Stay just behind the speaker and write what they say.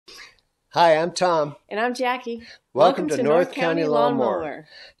Hi, I'm Tom. And I'm Jackie. Welcome to North County Lawnmower.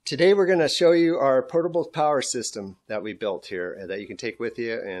 Today we're going to show you our portable power system that we built here that you can take with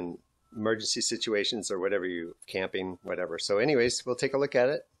you in emergency situations or whatever you camping, whatever. So anyways, we'll take a look at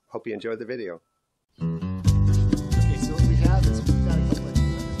it. Hope you enjoyed the video. Okay, so what we have is we've got a couple of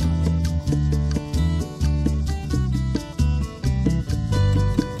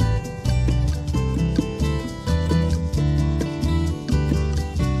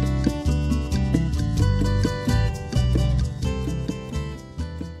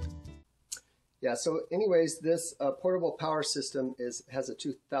so anyways, this portable power system has a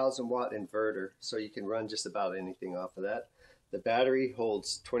 2,000 watt inverter, so you can run just about anything off of that. The battery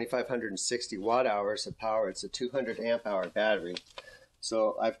holds 2,560 watt hours of power. It's a 200 amp hour battery.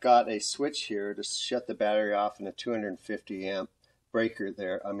 So I've got a switch here to shut the battery off and a 250 amp breaker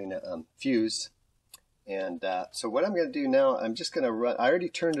there, fuse. And so what I'm going to do now, I'm just going to run, I already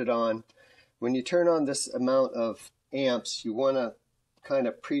turned it on. When you turn on this amount of amps, you want to kind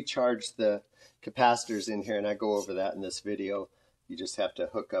of pre-charge the capacitors in here, and I go over that in this video. You just have to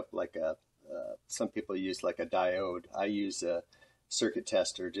hook up like a some people use like a diode. I use a circuit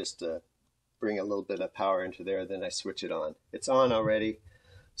tester just to bring a little bit of power into there, then I switch it on. It's on already.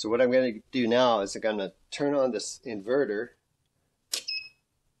 So what I'm going to do now is I'm going to turn on this inverter.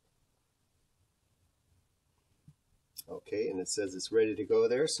 Okay, and it says it's ready to go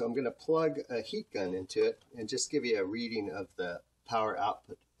there, so I'm going to plug a heat gun into it and just give you a reading of the power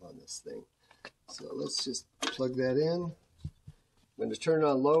output on this thing. So let's just plug that in. I'm going to turn it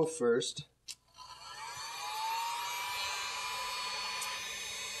on low first.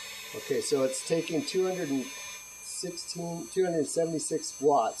 Okay, so it's taking 276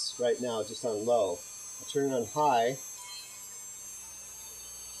 watts right now just on low. I'll turn it on high.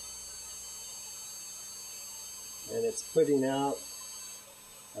 And it's putting out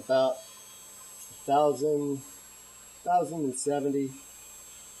about 1,070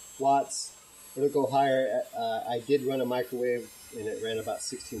 watts. It'll go higher. I did run a microwave and it ran about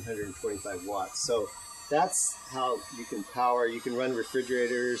 1,625 watts. So that's how you can power. You can run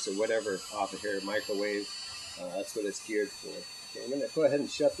refrigerators or whatever off of here, microwave. That's what it's geared for. Okay, I'm going to go ahead and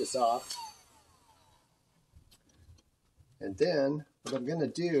shut this off. And then what I'm going to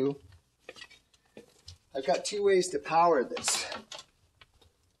do, I've got two ways to power this.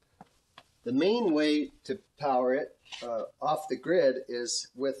 The main way to power it off the grid is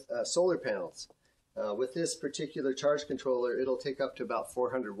with solar panels. With this particular charge controller, it'll take up to about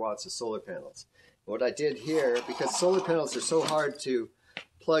 400 watts of solar panels. What I did here, because solar panels are so hard to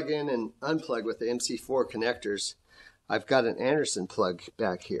plug in and unplug with the MC4 connectors, I've got an Anderson plug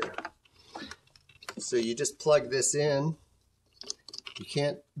back here. So you just plug this in. You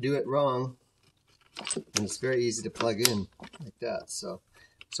can't do it wrong. And it's very easy to plug in like that. So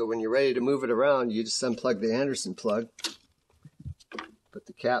when you're ready to move it around, you just unplug the Anderson plug, put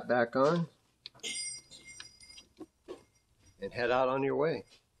the cap back on, and head out on your way.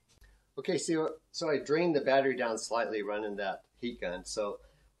 Okay, so I drained the battery down slightly running that heat gun. So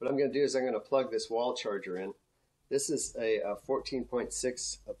what I'm going to do is I'm going to plug this wall charger in. This is a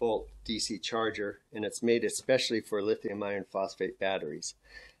 14.6 volt DC charger, and it's made especially for lithium iron phosphate batteries.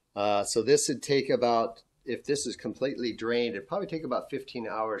 So this would take about, if this is completely drained, it'd probably take about 15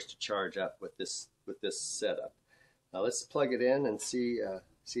 hours to charge up with this setup. Now let's plug it in and see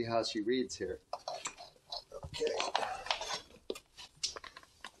how she reads here. Okay.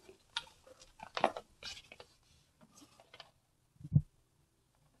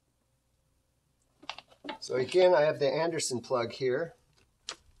 So again, I have the Anderson plug here.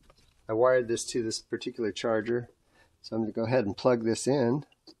 I wired this to this particular charger. So I'm going to go ahead and plug this in.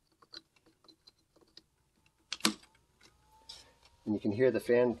 And you can hear the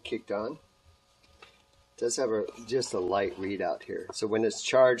fan kicked on. It does have just a light readout here. So when it's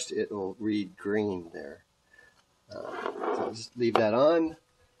charged, it will read green there. So I'll just leave that on. You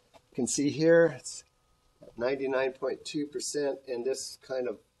can see here, it's 99.2%, and this kind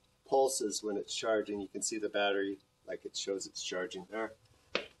of pulses when it's charging. You can see the battery like it shows it's charging there.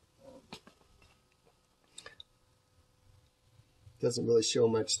 Doesn't really show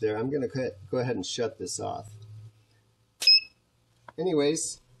much there. I'm going to go ahead and shut this off.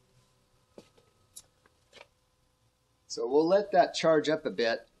 Anyways, so we'll let that charge up a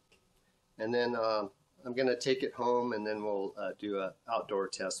bit, and then I'm going to take it home, and then we'll do an outdoor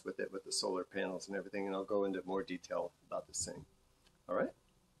test with it with the solar panels and everything, and I'll go into more detail about this thing. All right?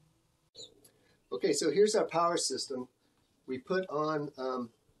 Okay, so here's our power system. We put on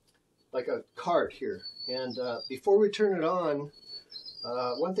like a cart here, and before we turn it on,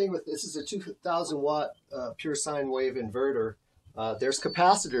 one thing with this is a 2,000 watt pure sine wave inverter. there's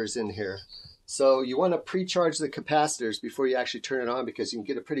capacitors in here. So you want to pre-charge the capacitors before you actually turn it on, because you can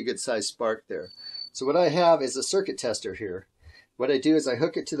get a pretty good sized spark there. So what I have is a circuit tester here. What I do is I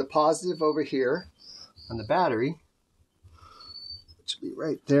hook it to the positive over here on the battery, which will be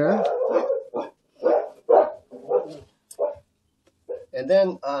right there. And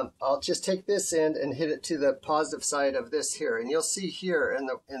then I'll just take this end and hit it to the positive side of this here, and you'll see here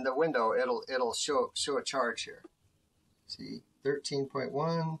in the window it'll show a charge here. See,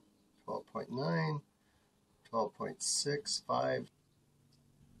 13.1, 12.9, 12.65.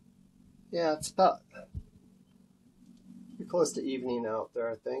 Yeah, it's about pretty close to evening out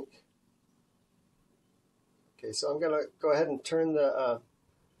there, I think. Okay, so I'm gonna go ahead and turn the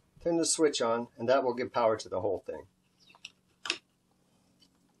switch on, and that will give power to the whole thing.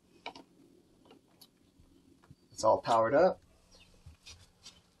 It's all powered up.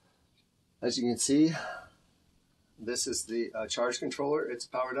 As you can see, this is the charge controller. It's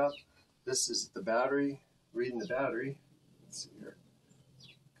powered up. This is the battery, reading the battery. Let's see here.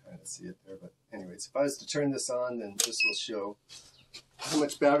 Kind of see it there, but anyways, if I was to turn this on, then this will show how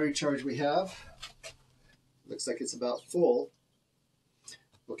much battery charge we have. Looks like it's about full.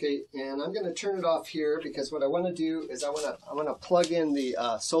 Okay, and I'm going to turn it off here, because what I want to do is I want to plug in the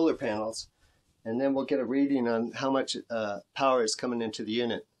solar panels, and then we'll get a reading on how much power is coming into the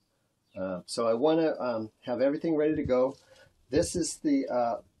unit. So I want to have everything ready to go. This is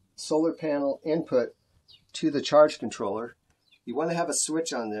the solar panel input to the charge controller. You want to have a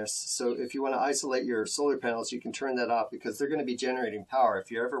switch on this, so if you want to isolate your solar panels, you can turn that off, because they're going to be generating power.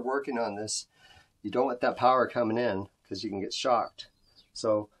 If you're ever working on this, you don't want that power coming in, because you can get shocked.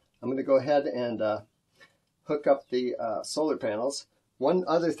 So I'm going to go ahead and hook up the solar panels. One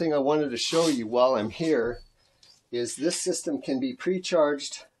other thing I wanted to show you while I'm here is this system can be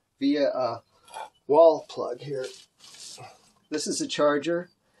pre-charged via a wall plug here. This is a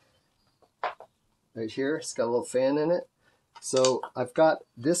charger right here. It's got a little fan in it. So I've got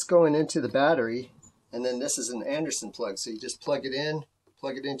this going into the battery, and then this is an Anderson plug. So you just plug it in,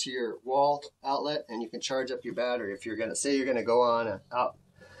 plug it into your wall outlet, and you can charge up your battery. If you're going to say you're going to go on out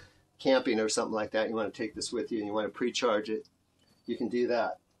camping or something like that, you want to take this with you and you want to pre-charge it, you can do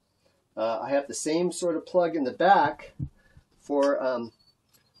that. I have the same sort of plug in the back for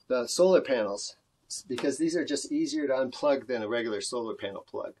the solar panels, because these are just easier to unplug than a regular solar panel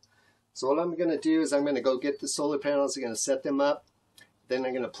plug. So what I'm going to do is I'm going to go get the solar panels, I'm going to set them up, then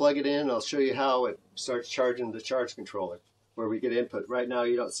I'm going to plug it in. I'll show you how it starts charging the charge controller, where we get input. Right now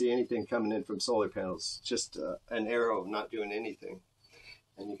you don't see anything coming in from solar panels, just an arrow not doing anything.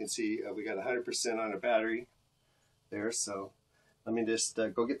 And you can see we got 100% on our battery there. So let me just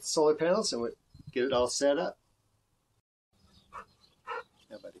go get the solar panels and get it all set up.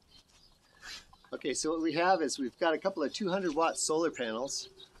 Yeah, buddy. Okay, so what we have is we've got a couple of 200-watt solar panels.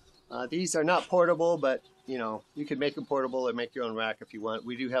 These are not portable, but you know, you could make them portable or make your own rack if you want.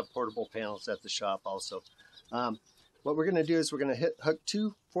 We do have portable panels at the shop also. What we're going to do is we're going to hook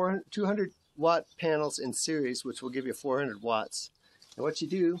two 200-watt panels in series, which will give you 400 watts. And what you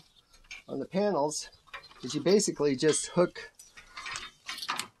do on the panels is you basically just hook.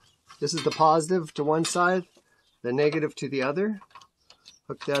 This is the positive to one side, the negative to the other.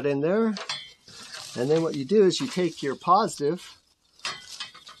 Hook that in there. And then what you do is you take your positive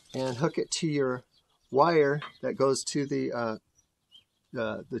and hook it to your wire that goes to the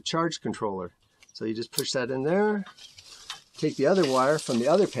charge controller. So you just push that in there, take the other wire from the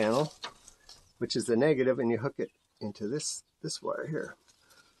other panel, which is the negative, and you hook it into this wire here.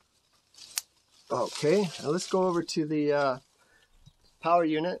 Okay, now let's go over to the power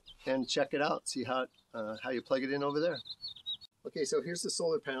unit and check it out, see how you plug it in over there. Okay, so here's the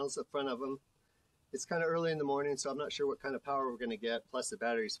solar panels, the front of them. It's kind of early in the morning, so I'm not sure what kind of power we're going to get, plus the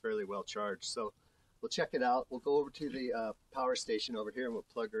battery's fairly well charged. So we'll check it out. We'll go over to the power station over here and we'll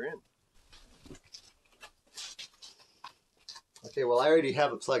plug her in. Okay, well I already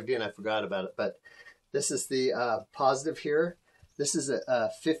have it plugged in, I forgot about it, but this is the positive here. This is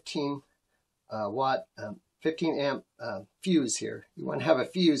a 15 amp fuse here. You want to have a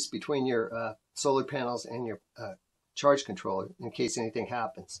fuse between your solar panels and your charge controller in case anything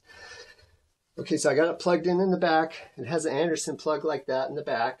happens. Okay, so I got it plugged in the back. It has an Anderson plug like that in the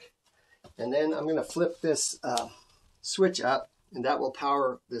back. And then I'm going to flip this switch up, and that will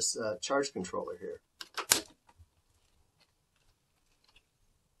power this charge controller here.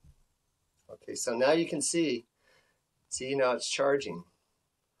 Okay, so now you can see now it's charging.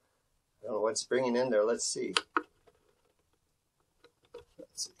 I don't know what's bringing in there. Let's see.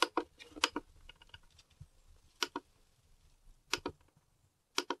 Let's see.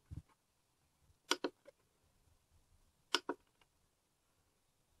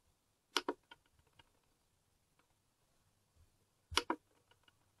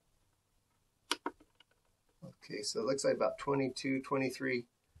 Okay, so it looks like about 22, 23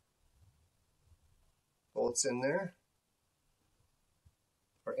 volts in there,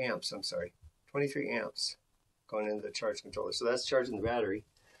 or amps, I'm sorry, 23 amps going into the charge controller. So that's charging the battery.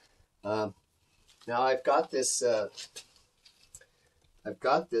 Now I've got this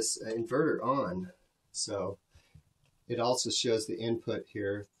inverter on, so it also shows the input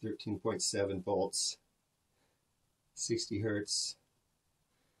here, 13.7 volts, 60 hertz,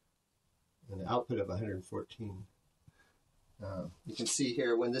 and an output of 114. You can see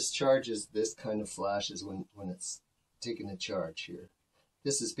here when this charges, this kind of flashes when it's taking a charge here.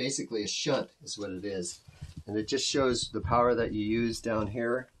 This is basically a shunt is what it is. And it just shows the power that you use down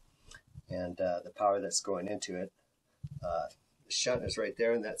here and the power that's going into it. The shunt is right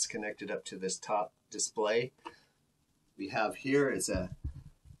there, and that's connected up to this top display. We have here is a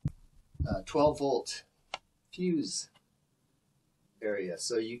 12 volt fuse area.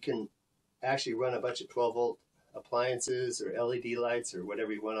 So you can actually run a bunch of 12 volt appliances or LED lights or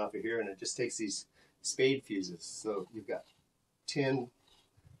whatever you want off of here, and it just takes these spade fuses. So you've got 10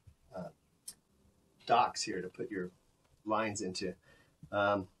 docks here to put your lines into.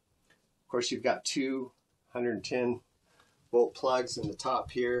 Of course, you've got two 110 volt plugs in the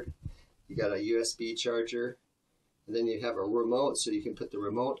top here. You got a USB charger, and then you have a remote, so you can put the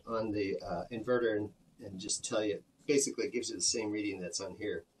remote on the inverter and just tell you, basically it gives you the same reading that's on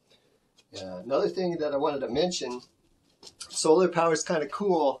here. Another thing that I wanted to mention, solar power is kind of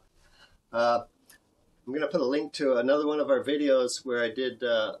cool. I'm going to put a link to another one of our videos where I did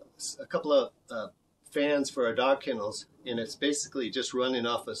a couple of fans for our dog kennels, and it's basically just running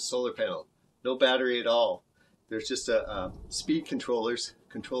off a solar panel. No battery at all. There's just speed controllers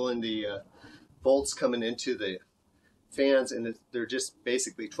controlling the volts coming into the fans, and they're just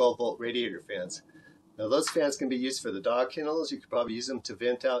basically 12 volt radiator fans. Now those fans can be used for the dog kennels. You could probably use them to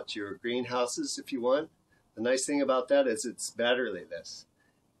vent out your greenhouses if you want. The nice thing about that is it's batteryless.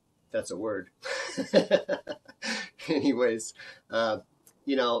 That's a word. Anyways,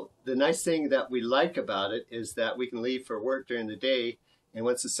 you know, the nice thing that we like about it is that we can leave for work during the day, and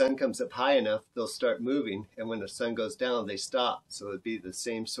once the sun comes up high enough, they'll start moving, and when the sun goes down, they stop. So it'd be the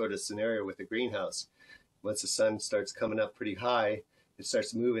same sort of scenario with the greenhouse. Once the sun starts coming up pretty high, it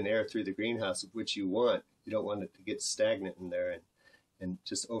starts moving air through the greenhouse, which you want. You don't want it to get stagnant in there and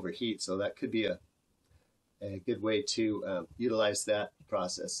just overheat. So that could be a good way to utilize that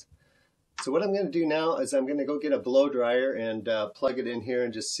process. So what I'm going to do now is I'm going to go get a blow dryer and plug it in here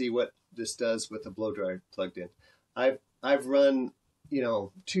and just see what this does with the blow dryer plugged in. I've run, you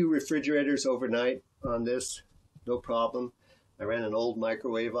know, 2 refrigerators overnight on this, no problem. I ran an old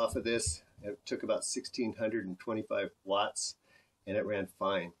microwave off of this. It took about 1,625 watts, and it ran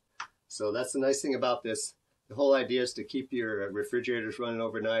fine. So that's the nice thing about this. The whole idea is to keep your refrigerators running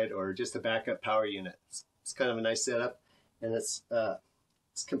overnight, or just a backup power unit. It's kind of a nice setup, and it's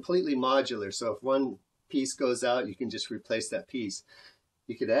completely modular. So if one piece goes out, you can just replace that piece.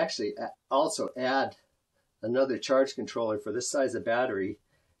 You could actually also add another charge controller for this size of battery,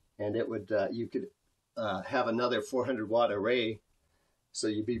 and it would you could have another 400 watt array. So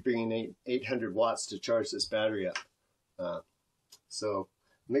you'd be bringing 800 watts to charge this battery up. So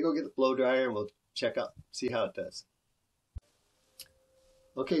let me go get the blow dryer and we'll check out, see how it does.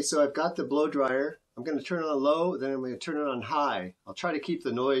 Okay, so I've got the blow dryer. I'm going to turn it on low, then I'm going to turn it on high. I'll try to keep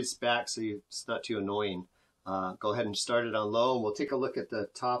the noise back so it's not too annoying. Go ahead and start it on low, and we'll take a look at the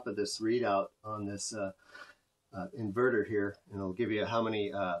top of this readout on this inverter here, and it'll give you how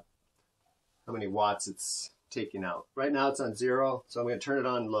many watts it's taking out. Right now it's on 0, so I'm going to turn it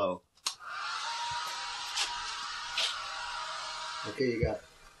on low. Okay, you got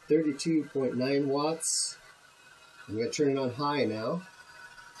 32.9 watts. I'm going to turn it on high now.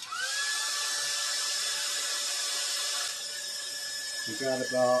 You got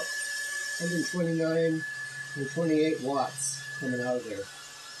about 129 and 28 watts coming out of there.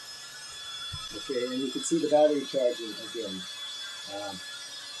 Okay, and you can see the battery charging again.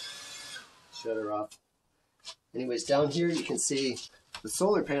 Shut her off. Anyways, down here you can see the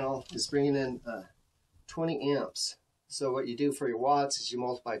solar panel is bringing in 20 amps. So what you do for your watts is you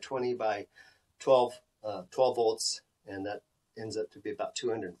multiply 20 by 12 volts, and that ends up to be about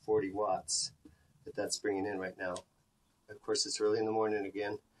 240 watts that that's bringing in right now. Of course, it's early in the morning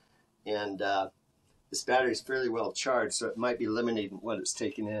again, and this battery is fairly well charged, so it might be limiting what it's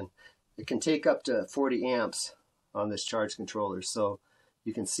taking in. It can take up to 40 amps on this charge controller, so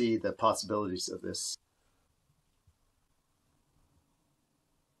you can see the possibilities of this.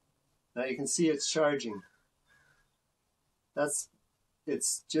 Now you can see it's charging.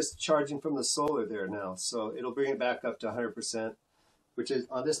 It's just charging from the solar there now, so it'll bring it back up to 100%, which is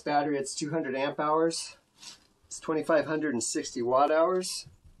on this battery it's 200 amp hours. It's 2,560 watt hours.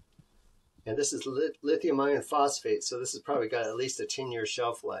 And this is lithium iron phosphate, so this has probably got at least a 10-year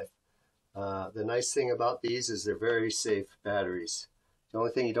shelf life. The nice thing about these is they're very safe batteries. The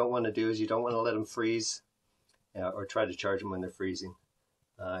only thing you don't want to do is you don't want to let them freeze or try to charge them when they're freezing.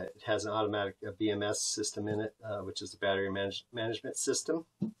 It has an automatic BMS system in it, which is the battery management system.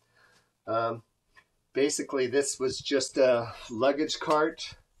 Basically, this was just a luggage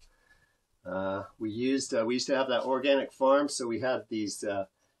cart. We used to have that organic farm, so we had these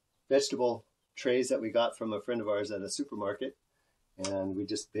vegetable trays that we got from a friend of ours at a supermarket, and we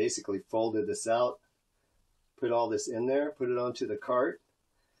just basically folded this out, put all this in there, put it onto the cart.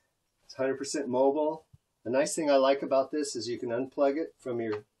 It's 100% mobile. The nice thing I like about this is you can unplug it from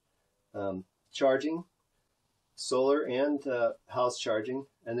your charging, solar and house charging,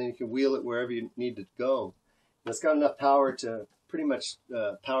 and then you can wheel it wherever you need to go. And it's got enough power to pretty much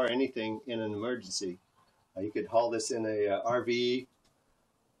power anything in an emergency. You could haul this in a RV,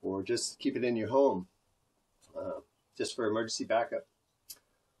 or just keep it in your home, just for emergency backup.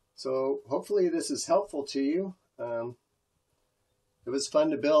 So hopefully this is helpful to you. It was fun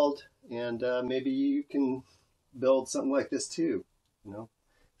to build, and maybe you can build something like this too. You know,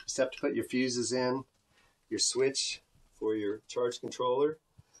 just have to put your fuses in, your switch for your charge controller.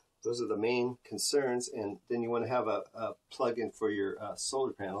 Those are the main concerns, and then you want to have a plug-in for your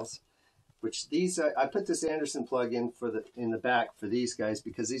solar panels. Which these I put this Anderson plug in in the back for these guys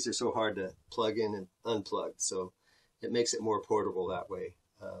because these are so hard to plug in and unplug. So it makes it more portable that way.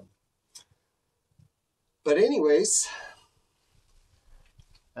 But anyways,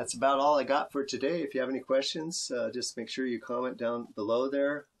 that's about all I got for today. If you have any questions, just make sure you comment down below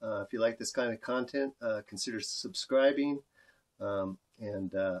there. If you like this kind of content, consider subscribing,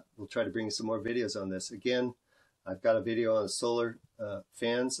 and we'll try to bring you some more videos on this. Again, I've got a video on solar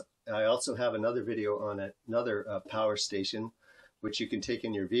fans. I also have another video on another power station, which you can take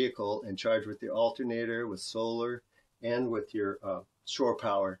in your vehicle and charge with your alternator, with solar, and with your shore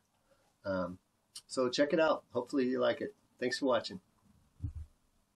power. So check it out. Hopefully you like it. Thanks for watching.